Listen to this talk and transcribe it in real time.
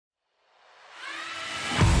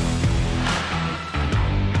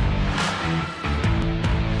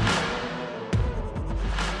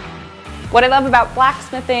What I love about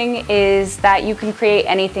blacksmithing is that you can create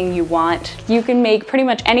anything you want. You can make pretty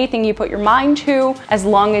much anything you put your mind to as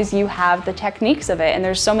long as you have the techniques of it. And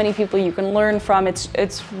there's so many people you can learn from.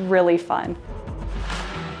 It's really fun.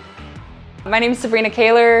 My name is Sabrina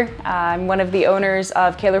Caylor. I'm one of the owners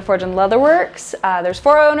of Caylor Forge and Leatherworks. There's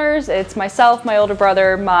 4 owners. It's myself, my older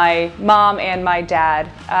brother, my mom, and my dad.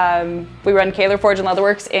 We run Caylor Forge and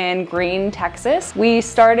Leatherworks in Gruene, Texas. We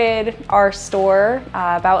started our store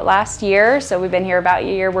about last year, so we've been here about a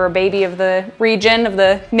year. We're a baby of the region, of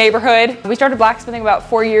the neighborhood. We started blacksmithing about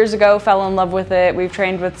 4 years ago, fell in love with it. We've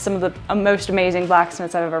trained with some of the most amazing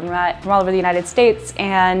blacksmiths I've ever met from all over the United States,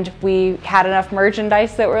 and we had enough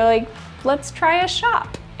merchandise that we're like, let's try a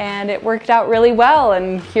shop. And it worked out really well,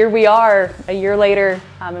 and here we are a year later,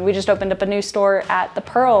 and we just opened up a new store at the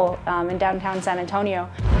Pearl in downtown San Antonio.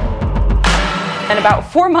 And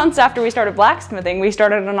about 4 months after we started blacksmithing, we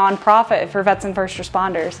started a nonprofit for vets and first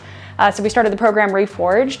responders. So we started the program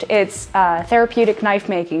Reforged. It's therapeutic knife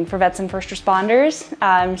making for vets and first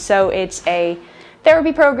responders. So it's a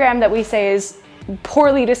therapy program that we say is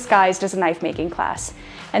poorly disguised as a knife making class.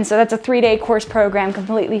 And so that's a 3-day course program,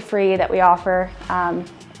 completely free, that we offer.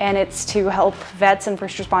 And it's to help vets and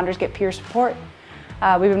first responders get peer support.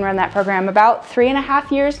 We've been running that program about 3.5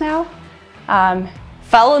 years now.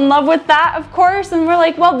 Fell in love with that, of course, and we're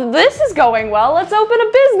like, well, this is going well, let's open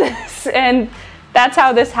a business. And that's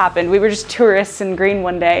how this happened. We were just tourists in Gruene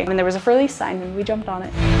one day, and there was a for lease sign, and we jumped on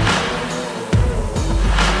it.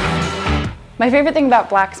 My favorite thing about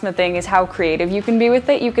blacksmithing is how creative you can be with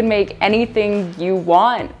it. You can make anything you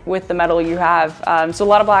want with the metal you have. So a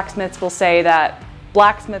lot of blacksmiths will say that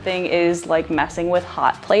blacksmithing is like messing with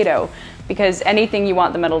hot Play-Doh, because anything you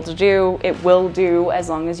want the metal to do, it will do as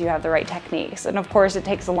long as you have the right techniques. And of course it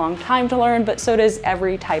takes a long time to learn, but so does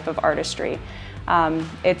every type of artistry.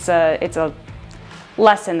 It's a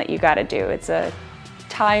lesson that you gotta do. It's a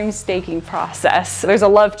time-staking process. There's a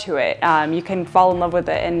love to it. You can fall in love with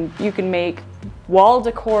it, and you can make wall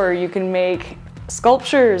decor, you can make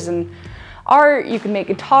sculptures and art, you can make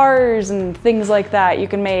guitars and things like that. You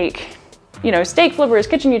can make, you know, steak flippers,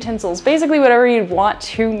 kitchen utensils, basically whatever you want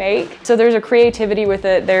to make. So there's a creativity with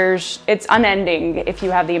it. It's unending if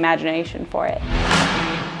you have the imagination for it.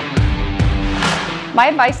 My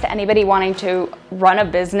advice to anybody wanting to run a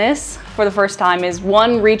business for the first time is,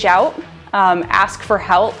 1, reach out, ask for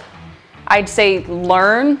help. I'd say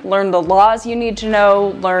learn the laws you need to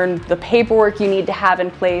know, learn the paperwork you need to have in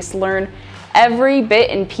place, learn every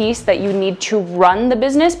bit and piece that you need to run the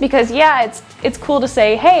business, because yeah, it's cool to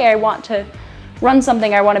say, hey, I want to run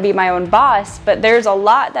something, I want to be my own boss, but there's a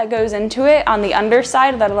lot that goes into it on the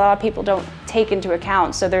underside that a lot of people don't take into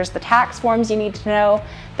account. So there's the tax forms you need to know,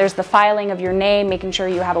 there's the filing of your name, making sure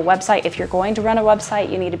you have a website. If you're going to run a website,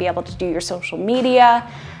 you need to be able to do your social media.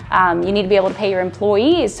 You need to be able to pay your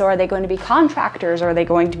employees. So are they going to be contractors, or are they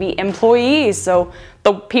going to be employees? So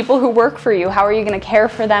the people who work for you, how are you going to care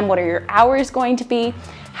for them? What are your hours going to be?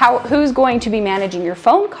 Who's going to be managing your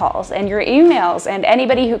phone calls and your emails and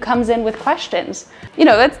anybody who comes in with questions? You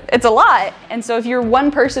know, it's a lot. And so if you're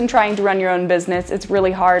one person trying to run your own business, it's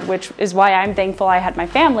really hard, which is why I'm thankful I had my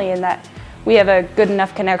family, and that we have a good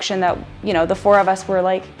enough connection that, you know, the 4 of us were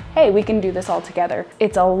like, hey, we can do this all together.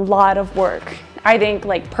 It's a lot of work. I think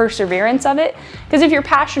like perseverance of it, because if you're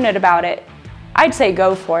passionate about it, I'd say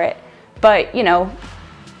go for it. But, you know,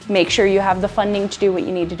 make sure you have the funding to do what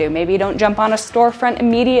you need to do. Maybe you don't jump on a storefront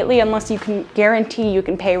immediately unless you can guarantee you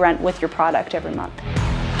can pay rent with your product every month.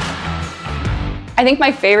 I think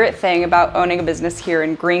my favorite thing about owning a business here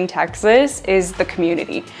in Gruene, Texas is the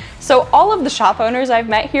community. So all of the shop owners I've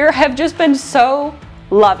met here have just been so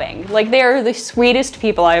loving. Like, they are the sweetest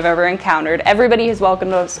people I've ever encountered. Everybody has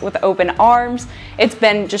welcomed us with open arms. It's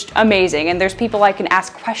been just amazing. And there's people I can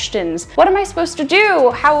ask questions. What am I supposed to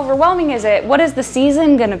do? How overwhelming is it? What is the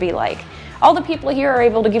season gonna be like? All the people here are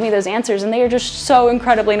able to give me those answers, and they are just so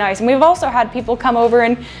incredibly nice. And we've also had people come over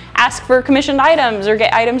and ask for commissioned items or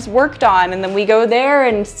get items worked on, and then we go there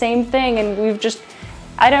and same thing. And we've just,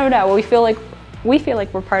 I don't know, we feel like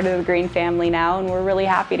we're part of the Gruene family now, and we're really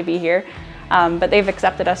happy to be here. But they've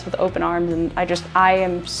accepted us with open arms, and I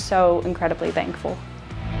am so incredibly thankful.